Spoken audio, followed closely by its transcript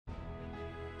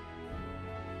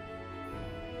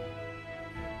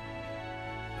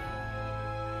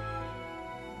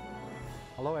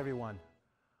Hello everyone,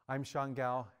 I'm Sean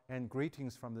Gao and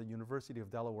greetings from the University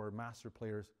of Delaware Master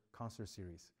Players Concert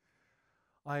Series.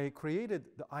 I created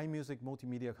the iMusic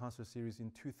Multimedia Concert Series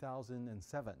in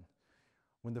 2007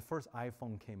 when the first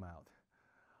iPhone came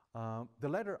out. The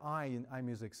letter I in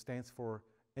iMusic stands for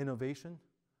innovation,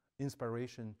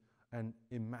 inspiration, and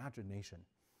imagination.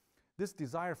 This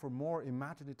desire for more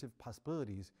imaginative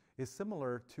possibilities is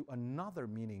similar to another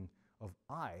meaning of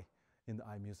I in the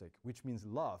iMusic, which means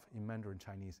love in Mandarin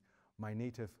Chinese, my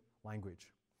native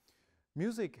language.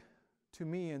 Music, to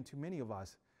me and to many of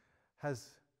us, has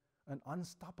an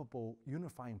unstoppable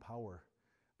unifying power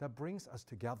that brings us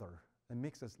together and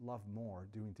makes us love more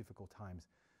during difficult times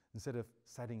instead of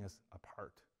setting us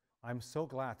apart. I'm so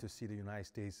glad to see the United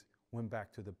States went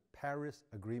back to the Paris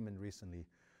Agreement recently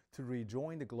to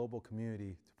rejoin the global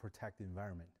community to protect the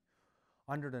environment.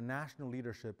 Under the national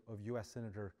leadership of U.S.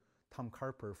 Senator Tom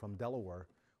Carper from Delaware,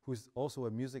 who's also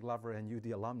a music lover and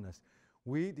UD alumnus,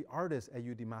 we, the artists at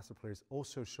UD Master Players,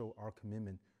 also show our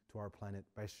commitment to our planet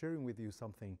by sharing with you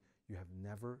something you have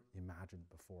never imagined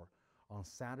before on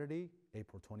Saturday,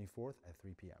 April 24th at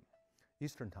 3 p.m.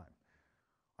 Eastern Time.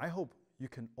 I hope you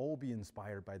can all be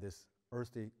inspired by this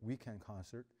Earth Day weekend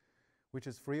concert, which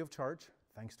is free of charge,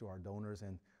 thanks to our donors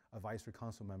and advisory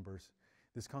council members.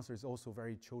 This concert is also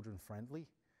very children friendly.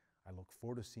 I look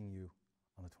forward to seeing you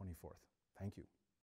on the 24th. Thank you.